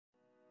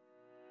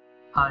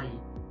Hi,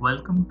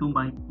 welcome to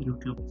my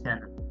YouTube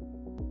channel.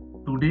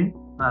 Today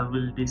I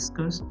will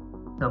discuss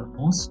the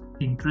most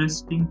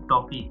interesting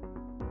topic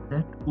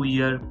that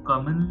we are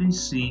commonly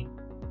seeing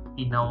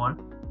in our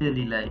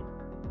daily life,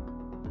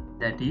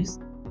 that is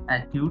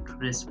acute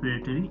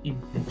respiratory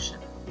infection.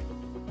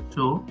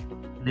 So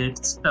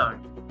let's start.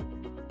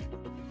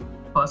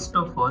 First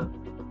of all,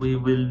 we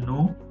will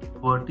know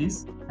what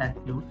is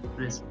acute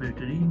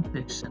respiratory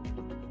infection.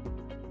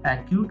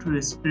 Acute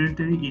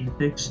respiratory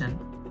infection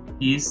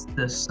is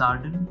the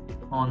sudden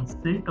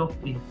onset of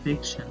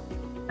infection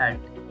at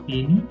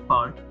any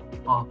part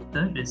of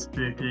the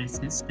respiratory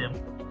system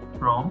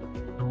from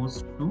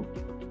nose to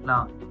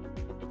lung.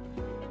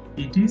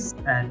 It is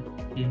an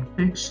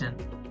infection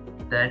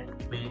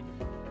that may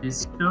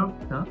disturb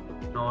the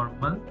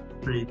normal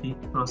breathing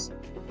process.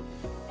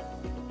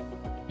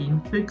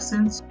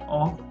 Infections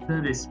of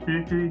the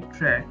respiratory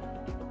tract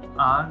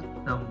are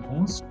the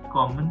most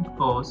common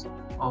cause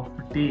of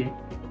death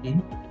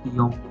in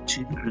young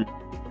children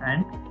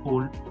and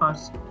old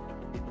persons.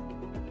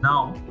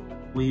 Now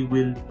we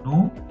will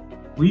know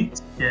which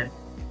that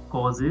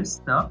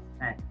causes the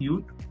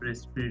acute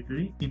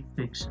respiratory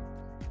infection.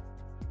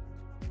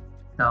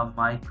 The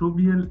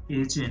microbial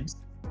agents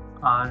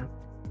are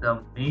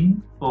the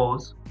main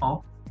cause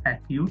of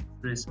acute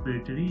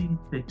respiratory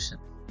infection.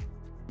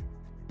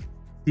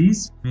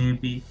 These may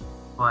be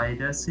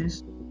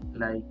viruses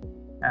like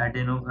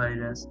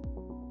adenovirus,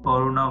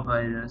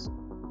 coronavirus,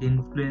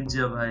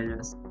 influenza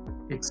virus,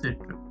 etc.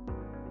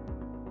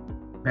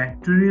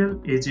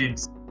 Bacterial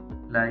agents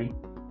like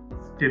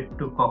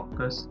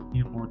Streptococcus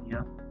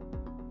pneumonia,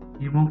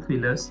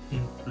 Haemophilus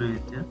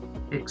influenza,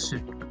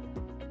 etc.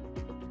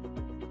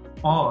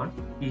 Or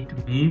it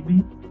may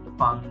be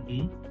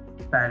fungi,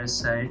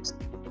 parasites,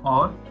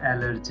 or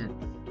allergens.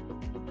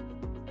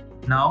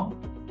 Now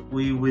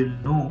we will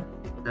know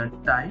the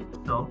types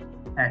of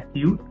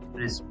acute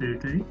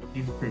respiratory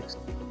infection.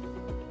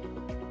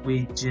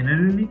 We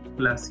generally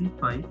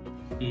classify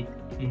it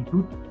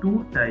into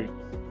two types.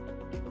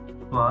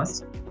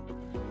 First,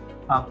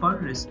 upper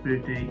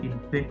respiratory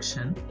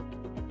infection,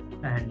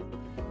 and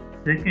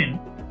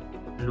second,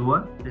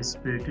 lower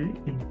respiratory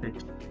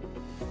infection.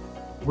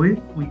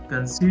 When we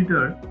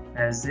consider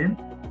as an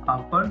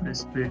upper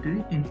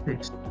respiratory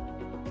infection,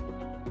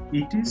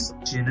 it is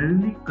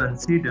generally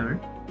considered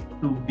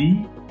to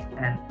be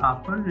an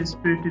upper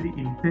respiratory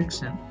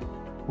infection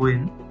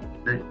when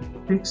the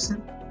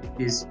infection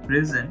is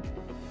present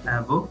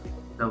above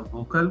the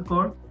vocal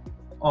cord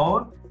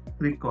or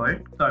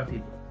cricoid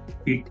cartilage.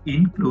 It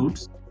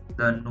includes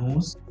the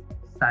nose,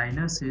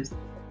 sinuses,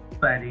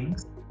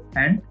 pharynx,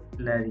 and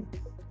larynx.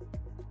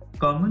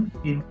 Common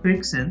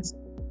infections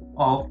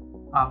of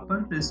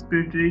upper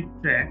respiratory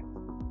tract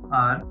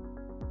are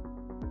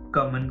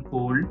common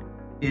cold,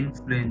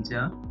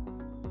 influenza,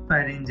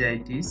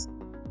 pharyngitis,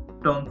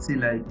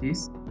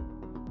 tonsillitis,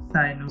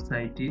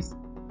 sinusitis,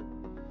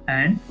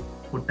 and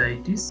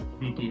otitis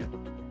media.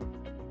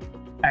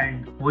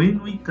 And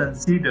when we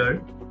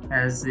consider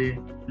as a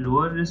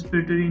lower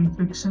respiratory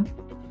infection,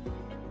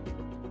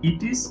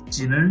 it is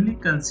generally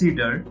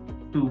considered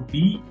to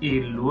be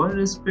a lower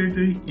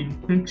respiratory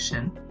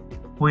infection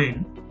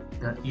when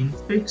the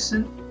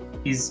infection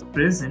is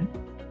present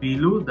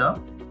below the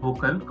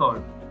vocal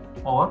cord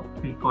or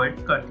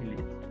cricoid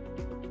cartilage.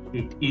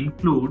 It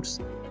includes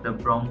the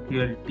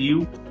bronchial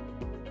tubes,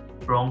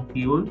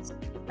 bronchioles,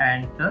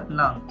 and the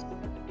lungs.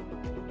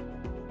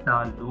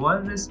 The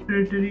lower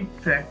respiratory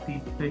tract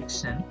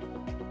infection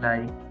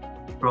like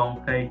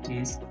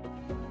bronchitis,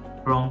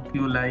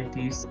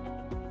 bronchiolitis,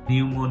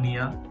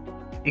 pneumonia,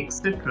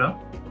 etc.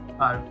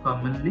 are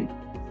commonly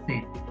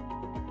seen.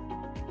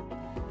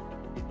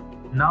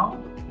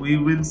 Now we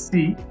will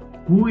see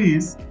who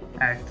is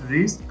at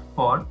risk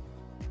for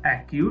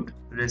acute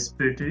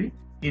respiratory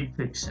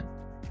infection.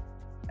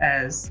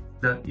 As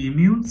the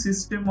immune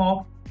system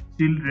of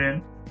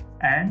children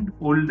and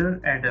older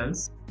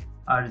adults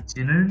are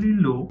generally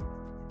low,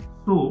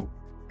 so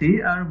they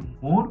are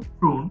more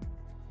prone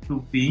to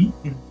being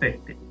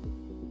infected.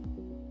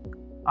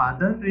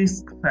 Other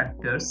risk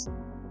factors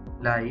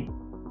like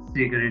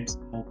cigarette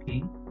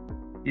smoking,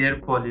 air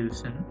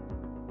pollution,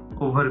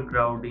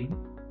 overcrowding,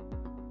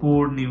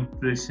 poor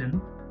nutrition,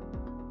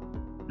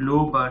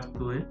 low birth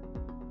weight,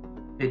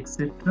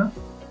 etc.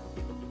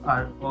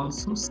 are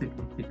also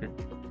significant.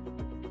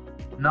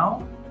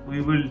 Now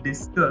we will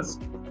discuss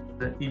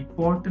the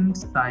important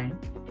signs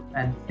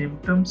and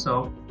symptoms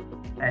of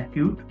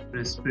acute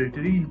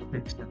respiratory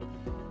infection.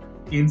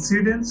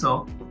 Incidence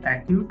of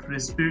acute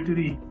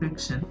respiratory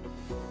infection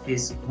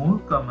is more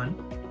common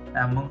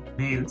among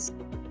males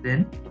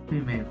than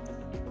females.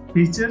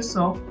 Features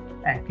of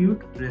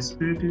acute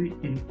respiratory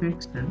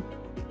infection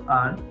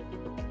are: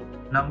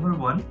 number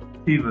 1,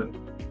 fever,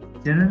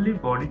 generally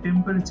body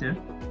temperature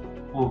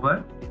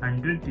over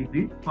 100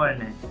 degrees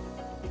Fahrenheit.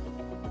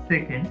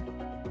 Second,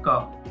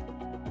 cough.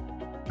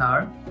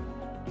 Third,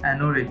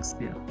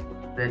 anorexia,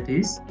 that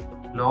is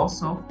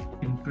loss of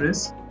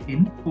interest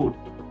in food.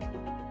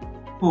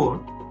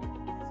 4.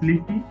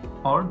 Sleepy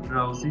or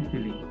drowsy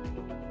feeling.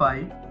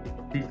 5.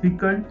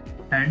 Difficult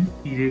and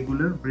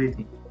irregular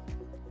breathing.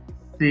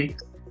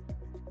 6.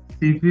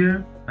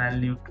 Severe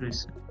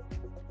malnutrition.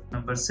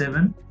 Number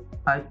 7.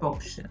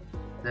 Hypoxia,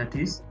 that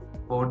is,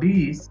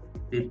 body is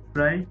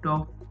deprived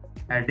of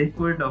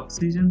adequate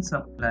oxygen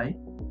supply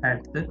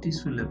at the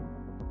tissue level.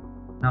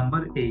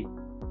 Number 8.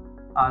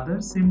 Other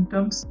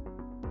symptoms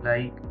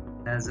like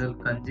nasal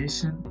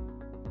congestion,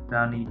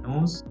 runny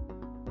nose,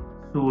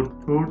 sore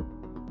throat,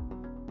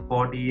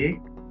 body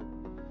ache,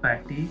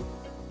 fatigue,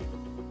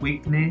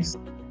 weakness,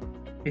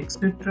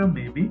 etc.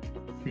 may be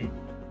seen.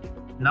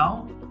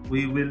 Now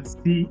we will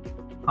see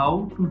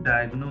how to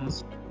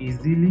diagnose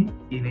easily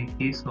in a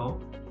case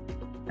of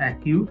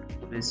acute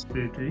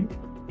respiratory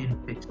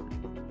infection.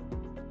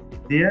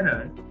 There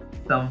are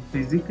some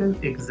physical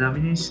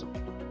examination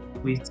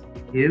which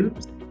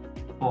helps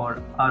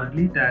for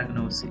early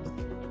diagnosis.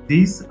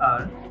 These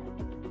are: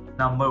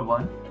 number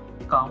 1,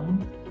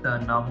 count the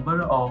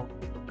number of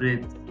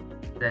breaths,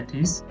 that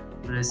is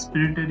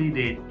respiratory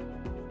rate,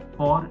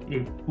 for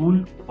a full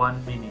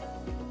 1 minute.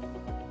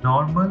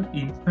 Normal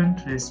infant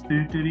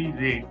respiratory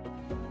rate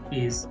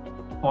is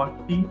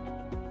 40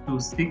 to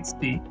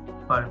 60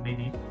 per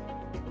minute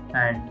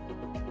and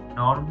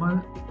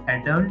normal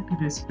adult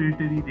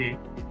respiratory rate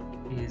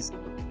is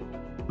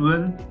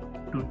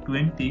 12 to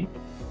 20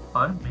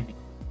 per minute.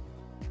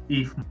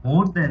 If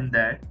more than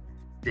that,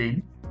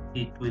 then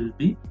it will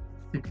be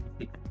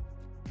significant.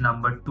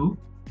 Number 2,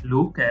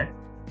 look at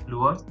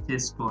lower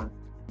chest wall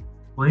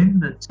when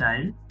the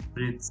child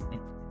breathes in.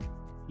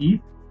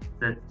 If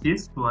the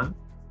chest wall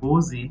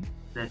goes in,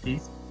 that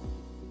is,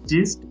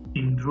 chest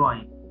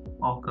indrawing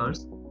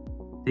occurs,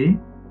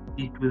 then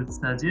it will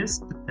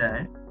suggest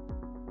that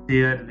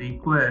they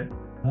require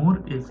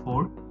more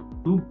effort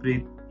to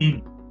breathe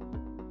in.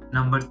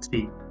 Number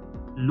 3,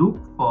 look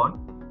for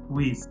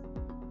wheeze,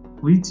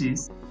 which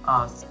is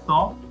a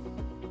soft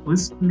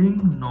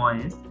whistling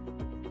noise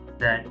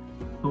that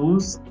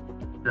shows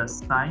the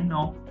sign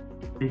of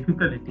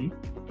difficulty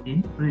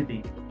in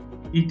breathing.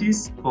 It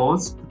is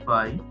caused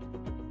by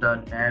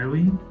the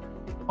narrowing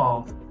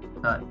of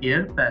the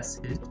air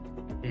passage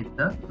in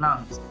the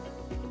lungs.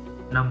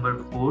 Number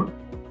 4,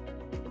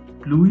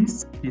 fluid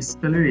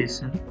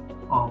discoloration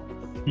of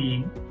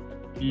skin,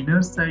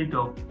 inner side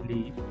of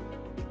lip,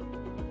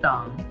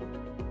 tongue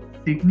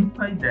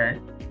signify that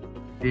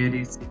there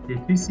is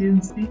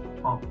deficiency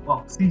of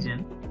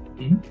oxygen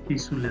in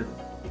tissue level.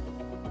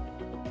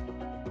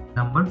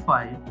 Number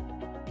 5,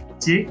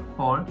 check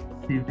for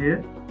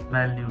severe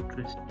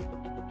malnutrition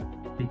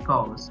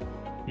because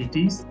it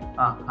is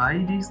a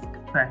high risk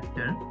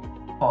factor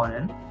for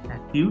an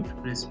acute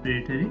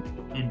respiratory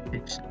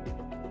infection.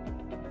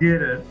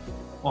 There are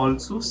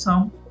also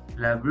some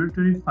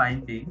laboratory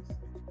findings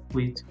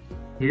which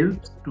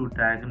helps to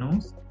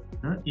diagnose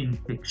the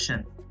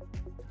infection.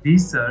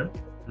 These are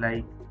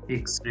like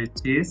X-ray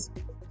chest,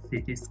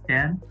 CT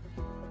scan,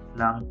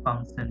 lung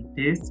function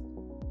test,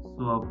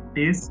 swab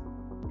test,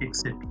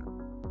 etc.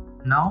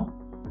 Now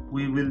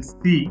we will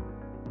see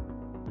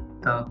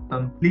the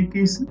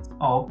complications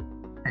of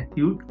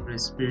acute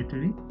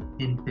respiratory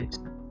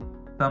infection.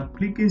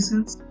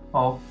 Complications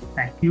of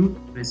acute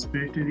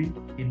respiratory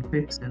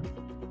infection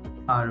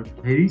are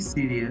very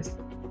serious,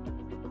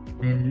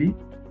 mainly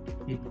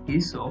in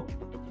case of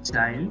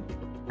child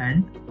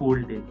and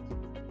old age.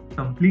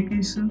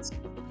 Complications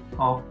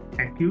of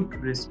acute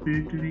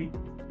respiratory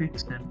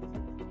infection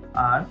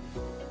are: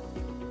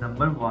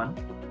 number 1,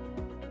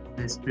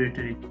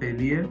 respiratory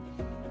failure,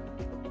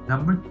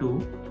 number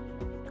 2,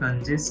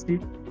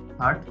 congestive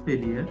heart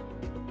failure,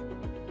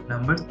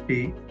 number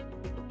 3,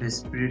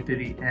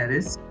 respiratory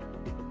arrest,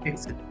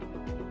 etc.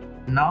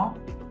 Now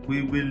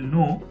we will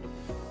know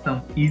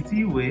some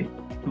easy way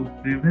to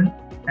prevent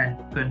and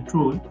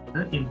control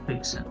the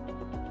infection.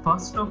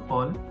 First of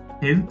all,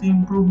 health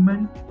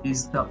improvement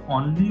is the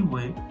only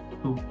way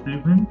to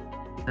prevent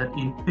the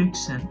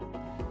infection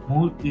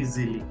more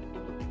easily.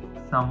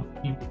 Some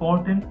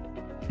important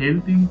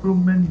health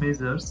improvement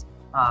measures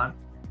are: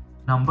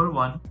 number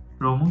 1,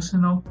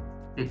 promotion of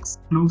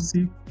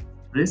exclusive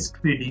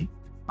breastfeeding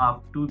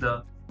up to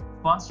the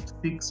first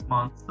 6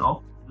 months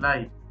of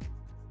life.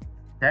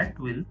 That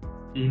will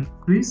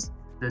increase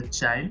the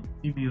child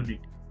immunity.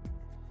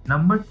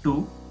 Number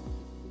 2,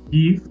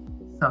 give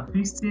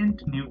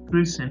sufficient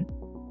nutrition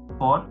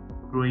for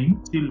growing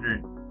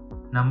children.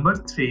 Number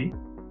 3,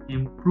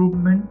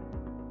 improvement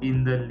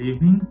in the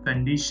living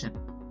condition,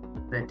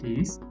 that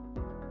is,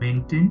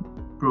 maintain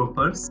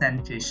proper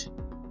sanitation.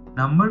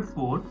 Number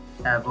 4,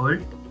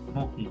 avoid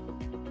smoking.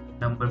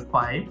 Number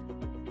 5,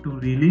 to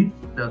relieve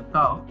the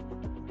cough,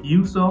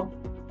 use of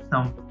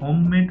some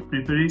homemade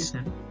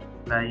preparation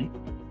like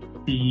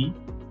tea,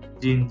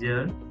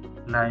 ginger,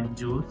 lime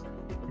juice,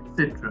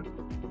 etc.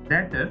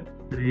 that are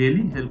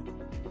really helpful.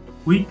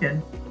 We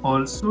can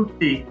also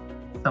take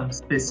some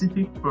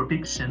specific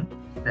protection,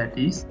 that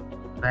is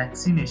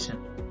vaccination,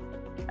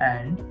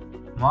 and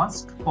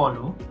must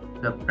follow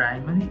the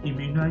primary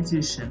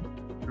immunization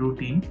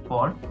routine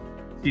for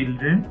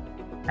children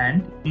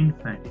and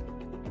infants.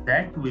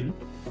 that will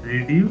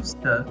reduce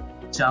the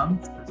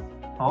chances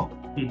of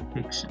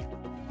infection.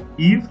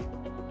 If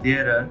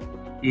there are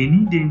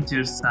any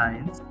danger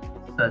signs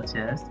such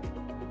as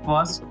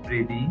fast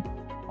breathing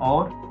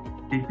or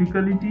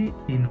difficulty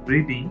in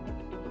breathing,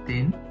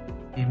 then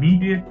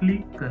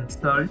immediately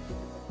consult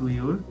to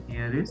your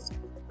nearest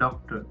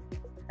doctor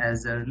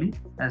as early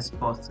as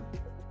possible.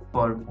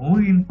 For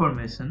more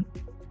information,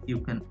 you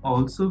can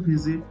also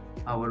visit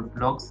our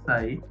blog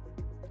site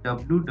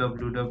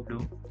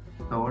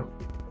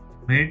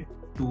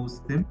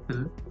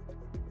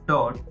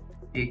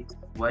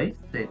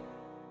www.made2simple.xyz.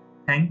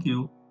 Thank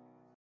you.